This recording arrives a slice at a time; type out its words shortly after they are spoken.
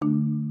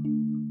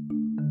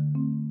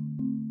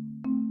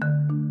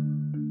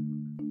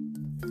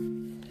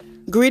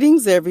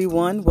Greetings,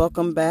 everyone.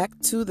 Welcome back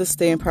to the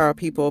Stay in Power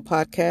People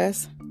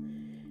podcast.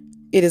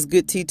 It is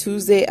Good Tea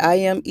Tuesday. I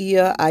am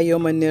Iya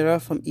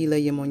Ayomanira from Ila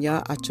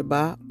Yemonya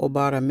Achaba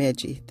Obara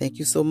Meji. Thank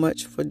you so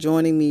much for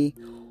joining me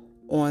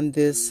on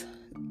this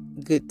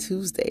Good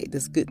Tuesday,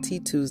 this Good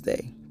Tea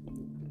Tuesday.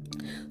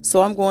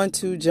 So I'm going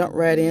to jump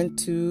right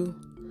into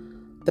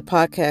the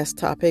podcast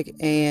topic,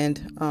 and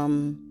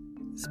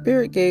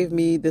Spirit gave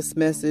me this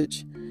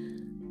message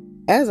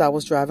as I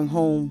was driving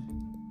home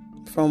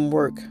from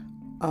work.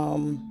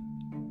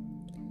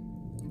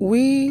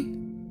 We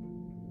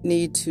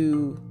need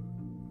to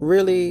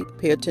really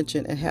pay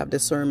attention and have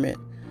discernment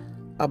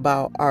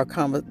about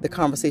the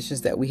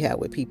conversations that we have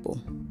with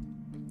people.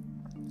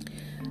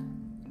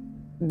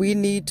 We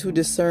need to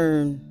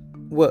discern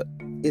what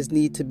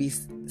need to be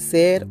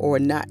said or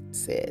not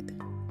said.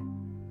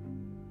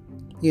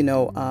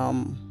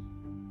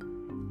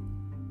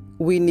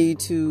 We need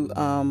to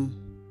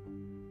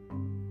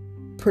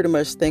pretty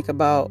much think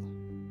about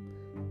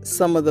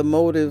some of the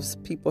motives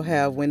people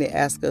have when they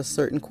ask us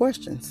certain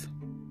questions.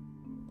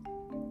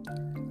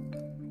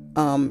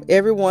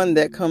 Everyone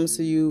that comes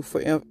to you for,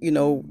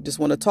 just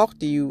want to talk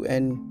to you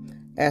and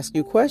ask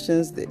you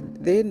questions,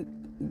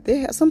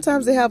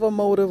 sometimes they have a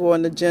motive or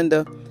an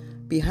agenda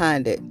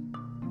behind it.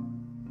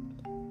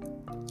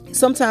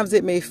 Sometimes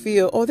it may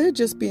feel, they're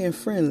just being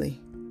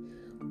friendly,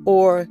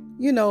 or,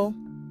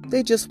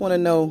 they just want to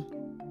know,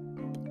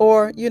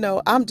 or,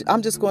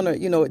 I'm just going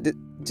to,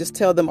 just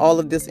tell them all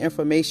of this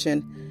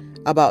information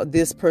about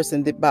this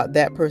person, about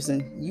that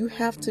person. You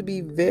have to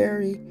be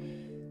very,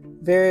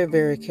 very,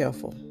 very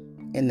careful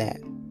in that.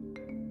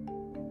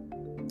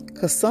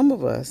 Because some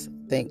of us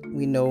think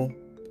we know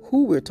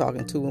who we're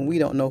talking to when we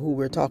don't know who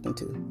we're talking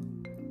to.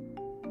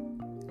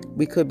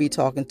 We could be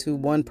talking to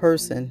one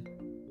person,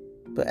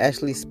 but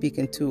actually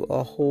speaking to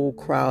a whole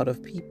crowd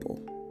of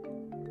people.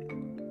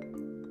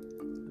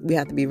 We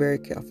have to be very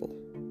careful.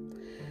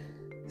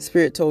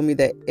 Spirit told me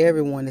that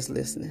everyone is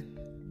listening.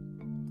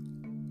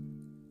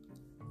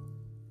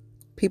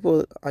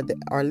 People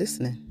are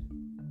listening.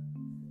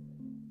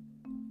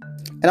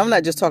 And I'm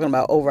not just talking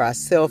about over our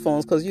cell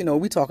phones, because,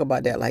 we talk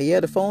about that. Like,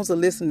 the phones are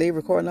listening. They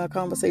recording our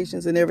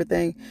conversations and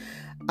everything.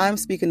 I'm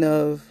speaking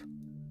of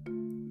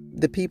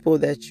the people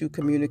that you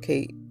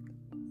communicate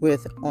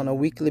with on a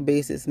weekly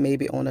basis,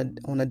 maybe on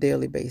a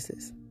daily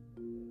basis.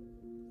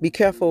 Be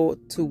careful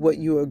to what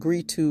you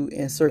agree to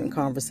in certain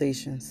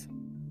conversations.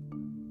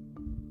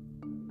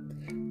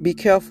 Be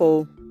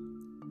careful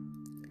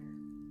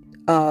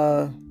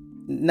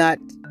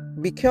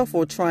be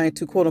careful trying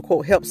to, quote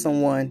unquote, help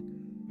someone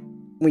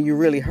when you're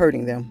really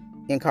hurting them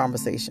in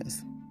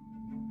conversations.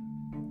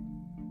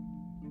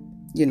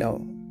 And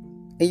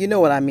you know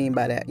what I mean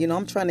by that.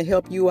 I'm trying to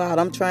help you out.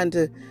 I'm trying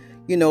to,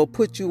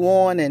 put you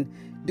on and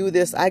do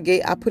this. I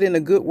put in a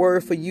good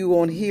word for you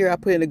on here. I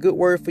put in a good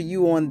word for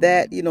you on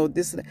that.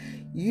 This,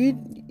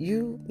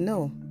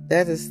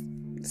 that is,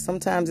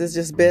 sometimes it's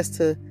just best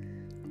to,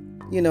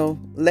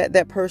 let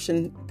that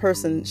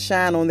person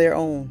shine on their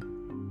own.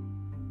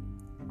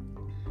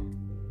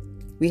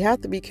 We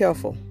have to be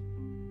careful.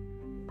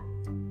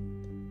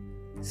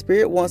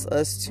 Spirit wants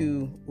us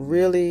to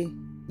really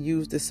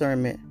use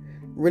discernment.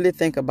 Really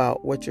think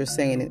about what you're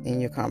saying in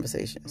your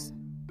conversations.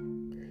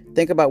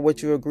 Think about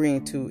what you're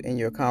agreeing to in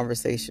your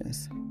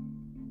conversations.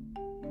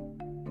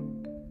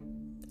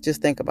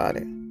 Just think about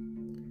it.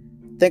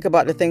 Think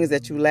about the things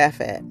that you laugh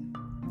at,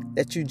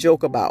 that you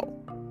joke about.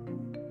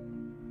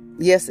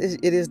 Yes,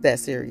 it is that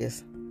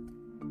serious.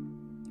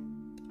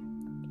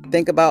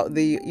 Think about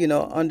the,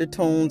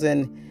 undertones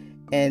and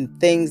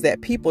things that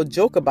people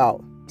joke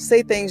about.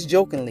 Say things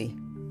jokingly.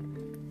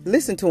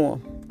 Listen to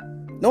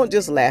them. Don't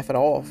just laugh it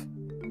off.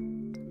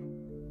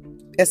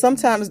 And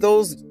sometimes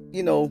those,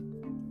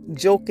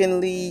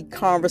 jokingly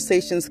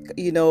conversations,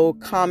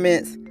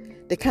 comments,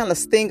 they kind of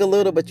sting a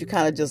little, but you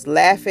kind of just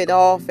laugh it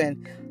off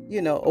and,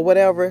 or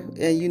whatever. And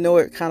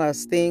it kind of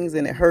stings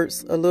and it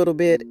hurts a little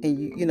bit.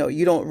 And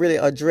you don't really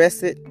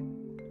address it.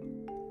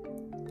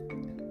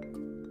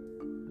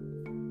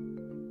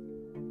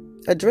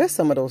 Address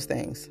some of those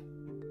things.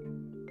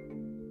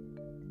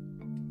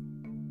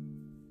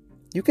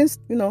 You can,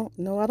 no,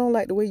 I don't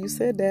like the way you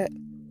said that.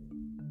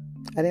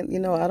 I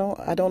didn't,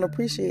 I don't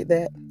appreciate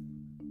that.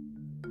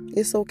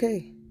 It's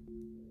okay.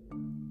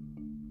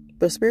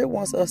 But Spirit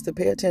wants us to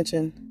pay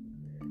attention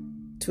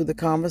to the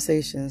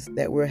conversations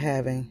that we're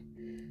having.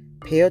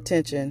 Pay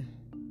attention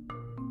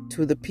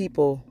to the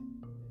people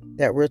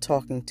that we're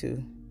talking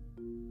to.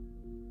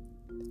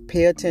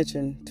 Pay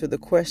attention to the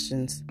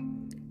questions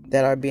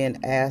that are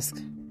being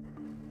asked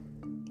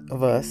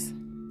of us.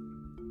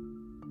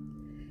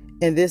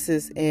 And this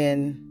is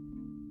in,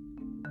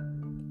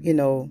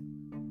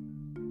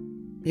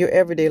 your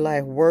everyday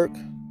life, work,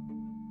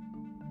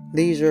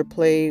 leisure,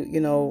 play,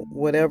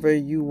 whatever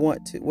you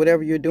want to,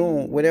 whatever you're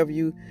doing, whatever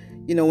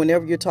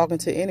whenever you're talking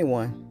to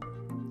anyone.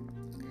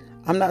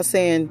 I'm not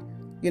saying,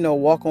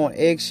 walk on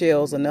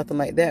eggshells or nothing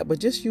like that, but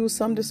just use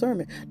some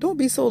discernment. Don't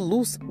be so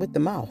loose with the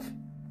mouth.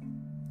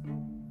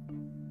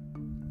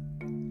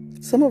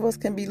 Some of us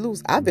can be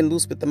loose. I've been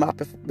loose with the mouth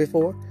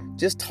before.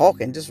 just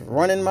talking, just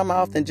running my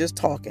mouth and just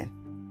talking.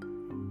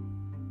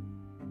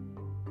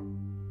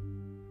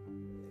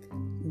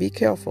 Be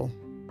careful.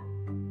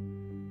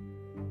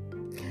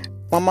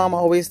 My mom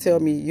always tell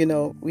me,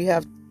 we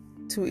have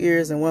 2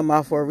 ears and 1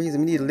 mouth for a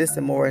reason. We need to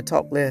listen more and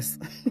talk less.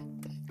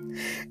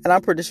 And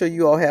I'm pretty sure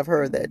you all have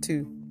heard that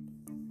too.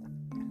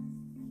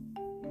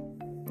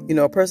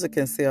 A person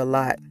can say a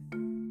lot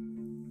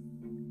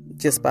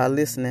just by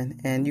listening,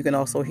 and you can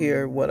also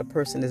hear what a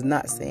person is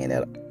not saying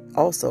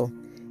also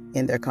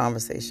in their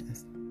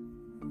conversations.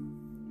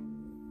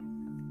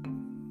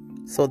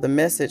 So the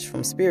message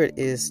from Spirit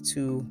is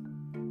to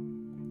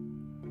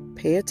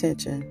pay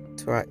attention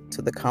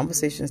to the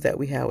conversations that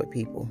we have with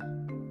people.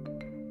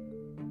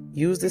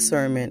 Use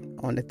discernment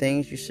on the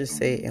things you should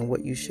say and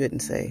what you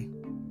shouldn't say.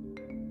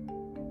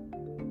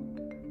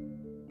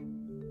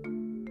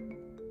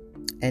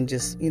 And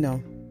just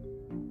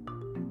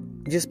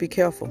be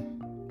careful.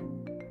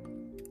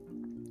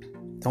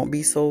 Don't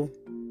be so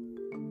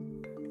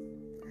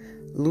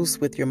loose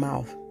with your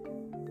mouth,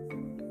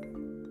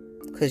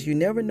 because you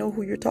never know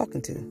who you're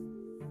talking to.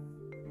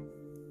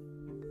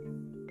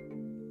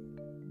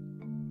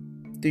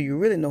 Do you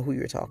really know who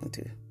you're talking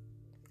to?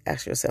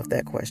 Ask yourself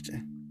that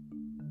question.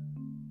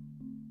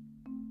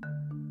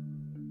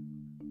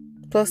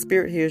 Plus,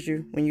 Spirit hears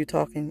you when you're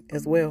talking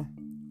as well.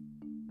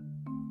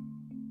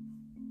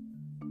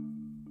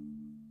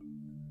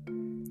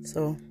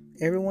 So,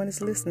 everyone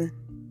is listening.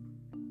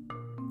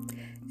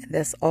 And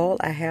that's all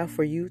I have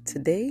for you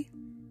today.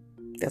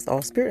 That's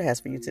all Spirit has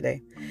for you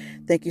today.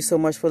 Thank you so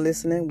much for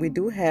listening. We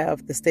do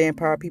have the Stay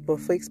Empowered People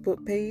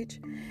Facebook page,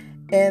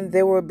 and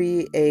there will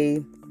be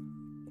a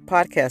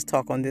podcast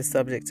talk on this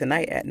subject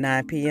tonight at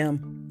 9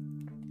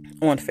 p.m.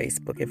 on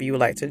Facebook. If you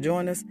would like to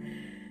join us,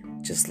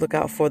 just look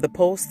out for the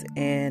post,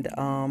 and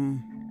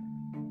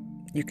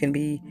you can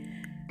be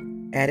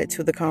added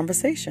to the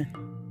conversation.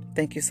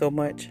 Thank you so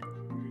much.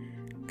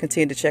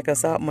 Continue to check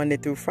us out Monday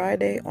through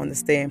Friday on the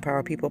Stay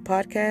Empowered People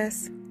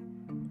podcast.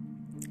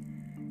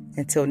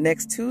 Until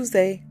next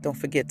Tuesday, don't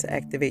forget to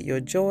activate your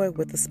joy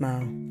with a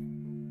smile.